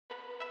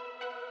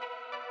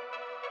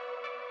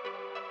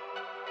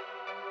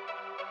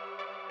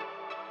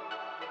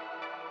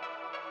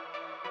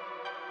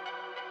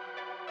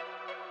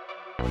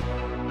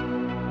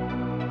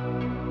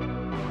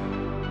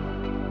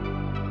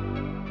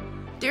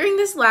During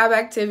this lab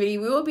activity,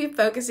 we will be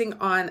focusing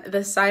on the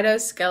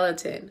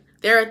cytoskeleton.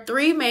 There are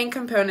three main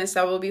components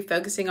that we'll be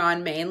focusing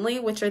on mainly,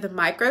 which are the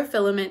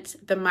microfilaments,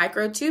 the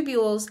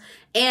microtubules,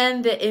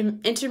 and the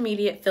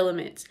intermediate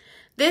filaments.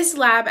 This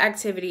lab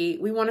activity,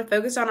 we want to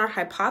focus on our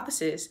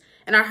hypothesis,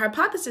 and our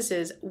hypothesis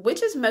is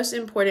which is most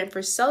important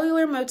for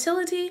cellular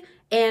motility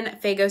and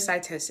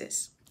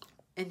phagocytosis.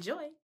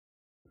 Enjoy!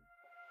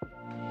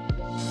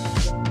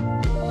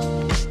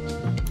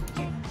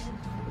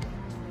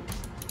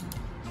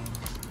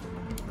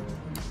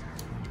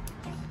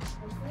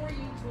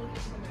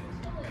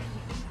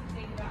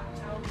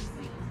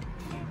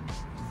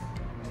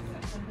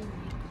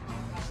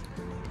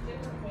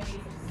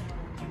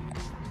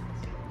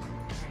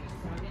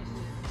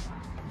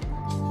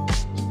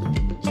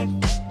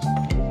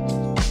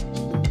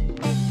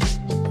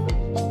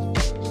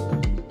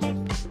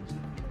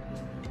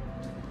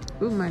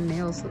 Ooh, my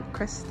nails look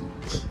crusty.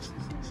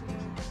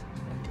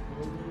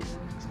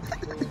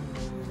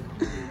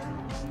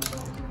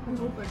 I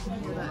hope I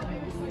can hear that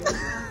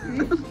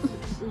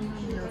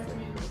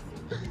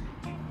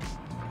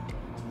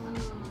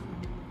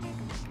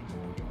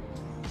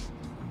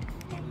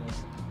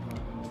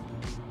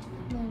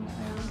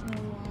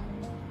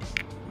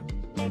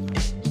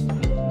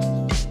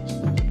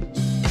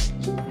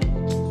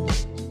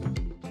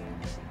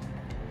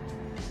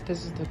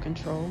This is the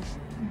control.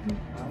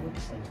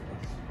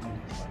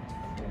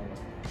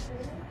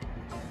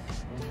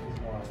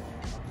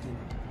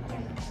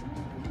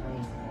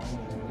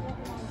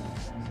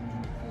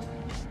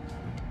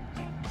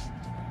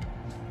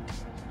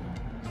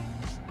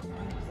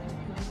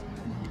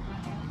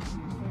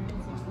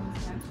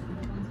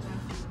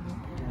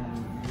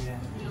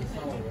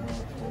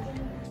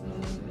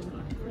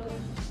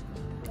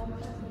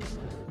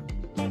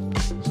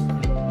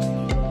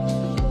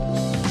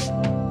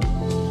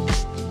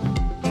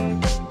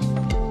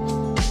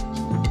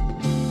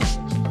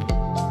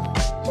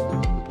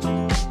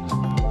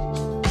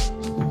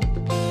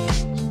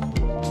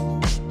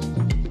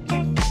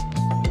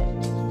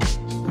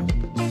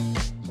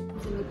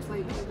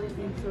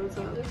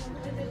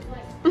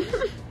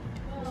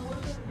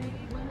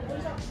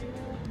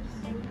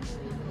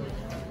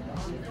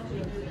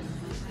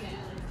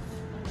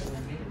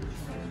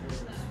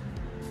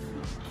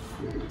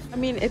 I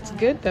mean, it's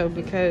good though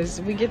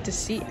because we get to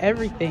see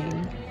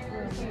everything.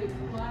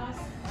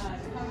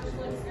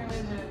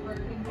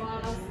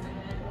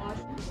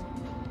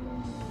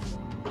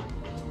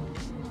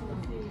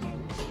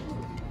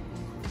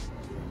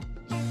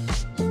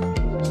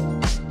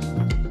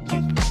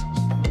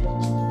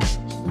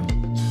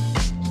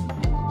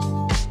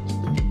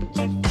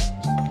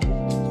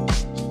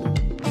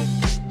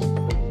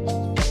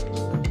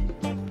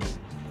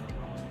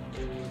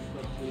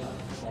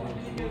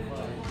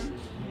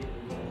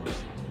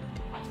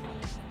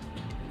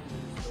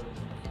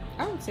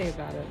 I would say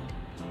about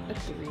a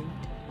 3.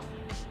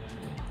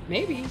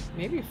 Maybe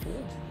a 4.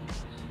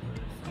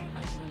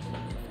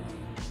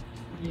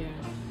 Yeah.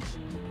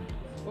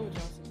 What would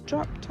y'all say?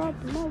 Drop top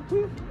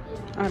movie?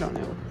 I don't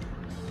know.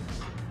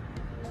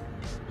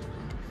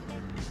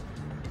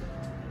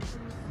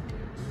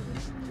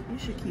 You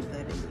should keep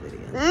that in the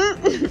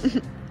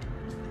video.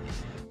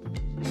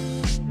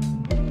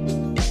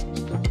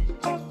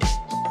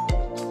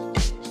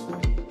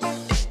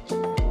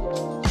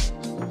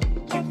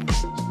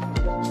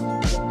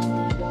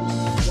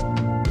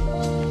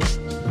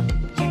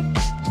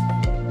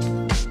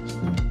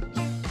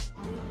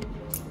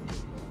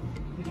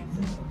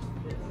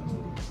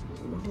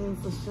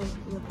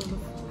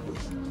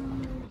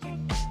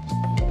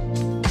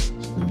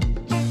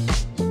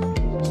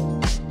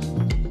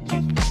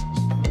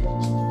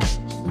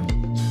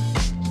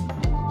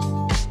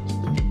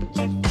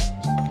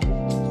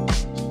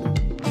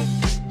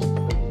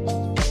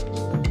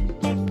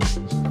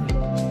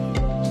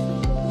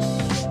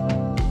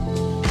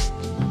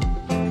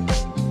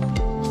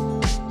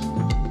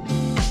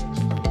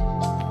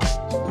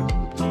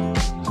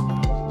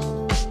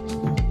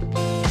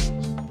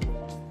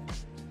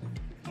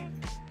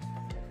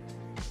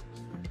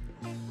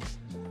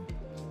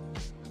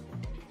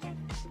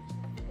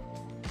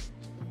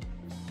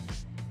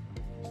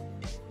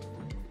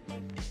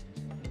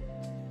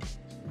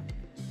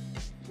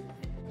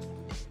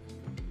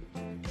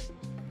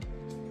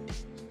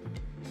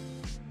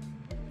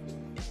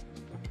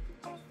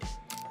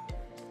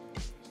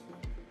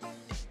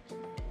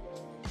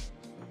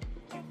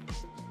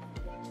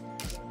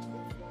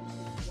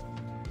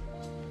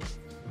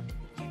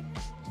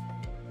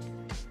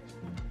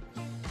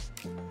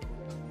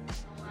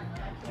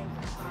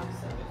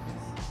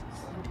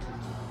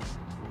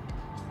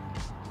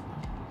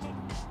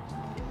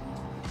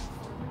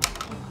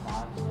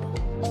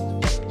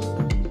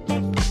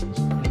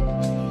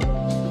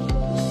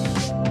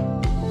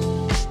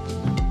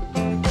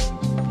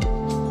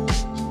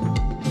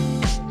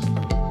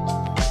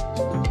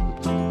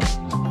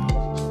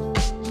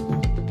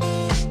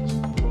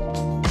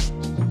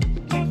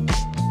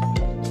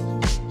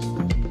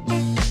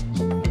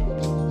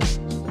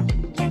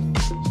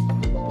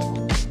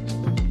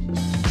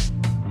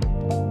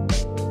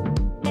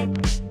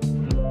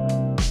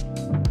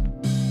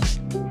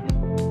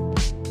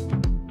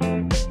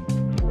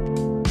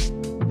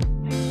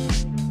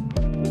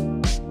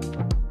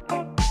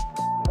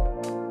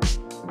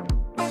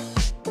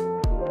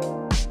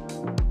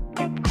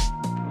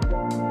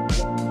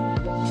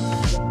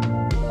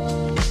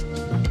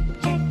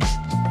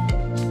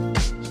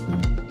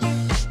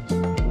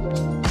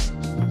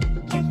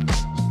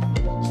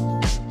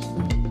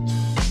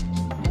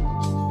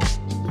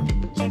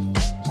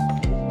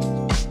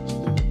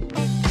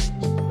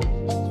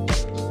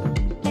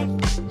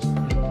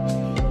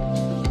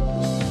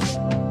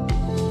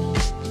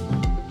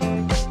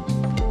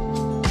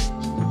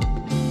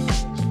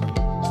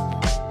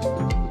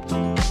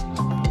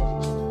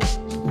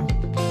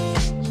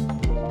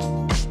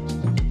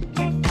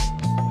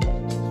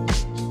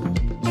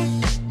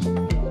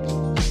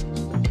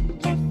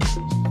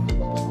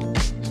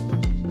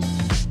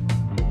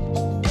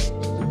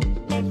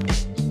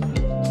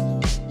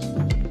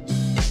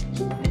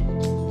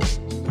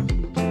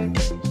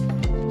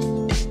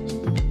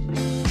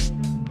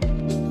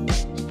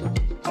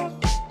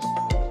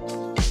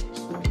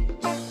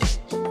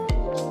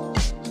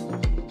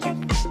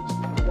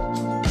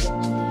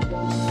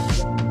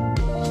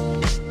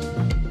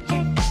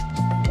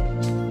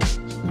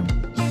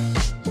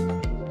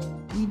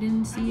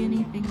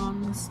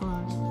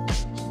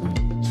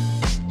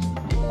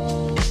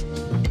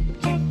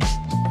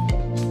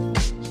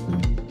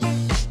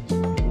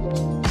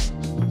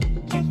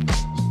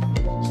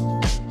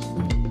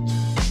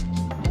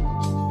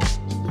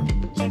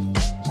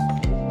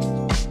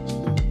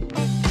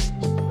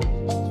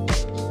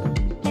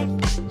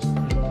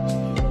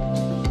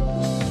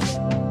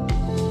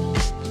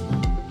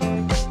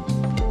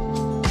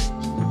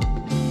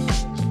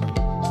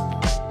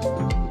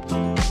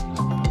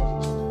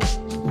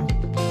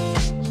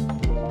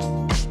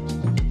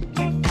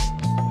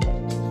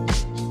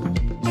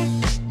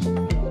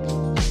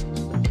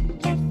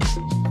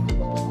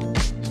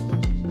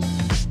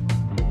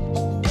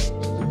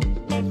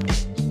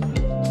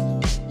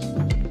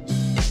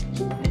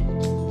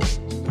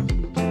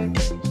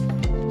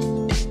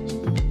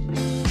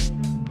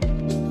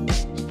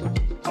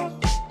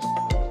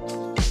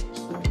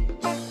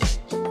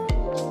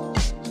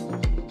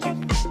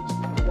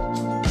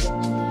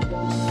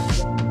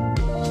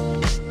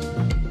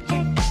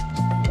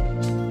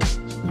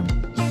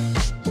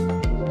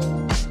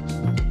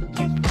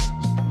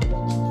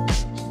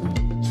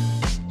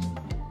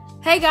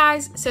 Hey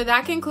guys, so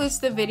that concludes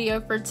the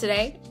video for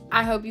today.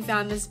 I hope you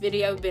found this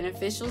video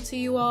beneficial to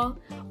you all.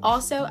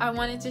 Also, I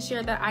wanted to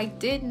share that I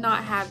did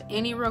not have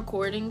any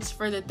recordings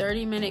for the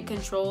 30-minute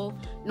control,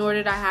 nor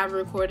did I have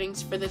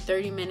recordings for the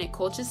 30-minute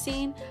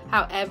colchicine.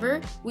 However,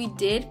 we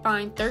did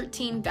find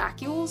 13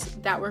 vacuoles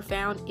that were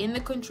found in the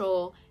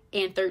control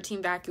and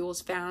 13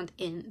 vacuoles found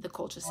in the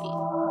colchicine.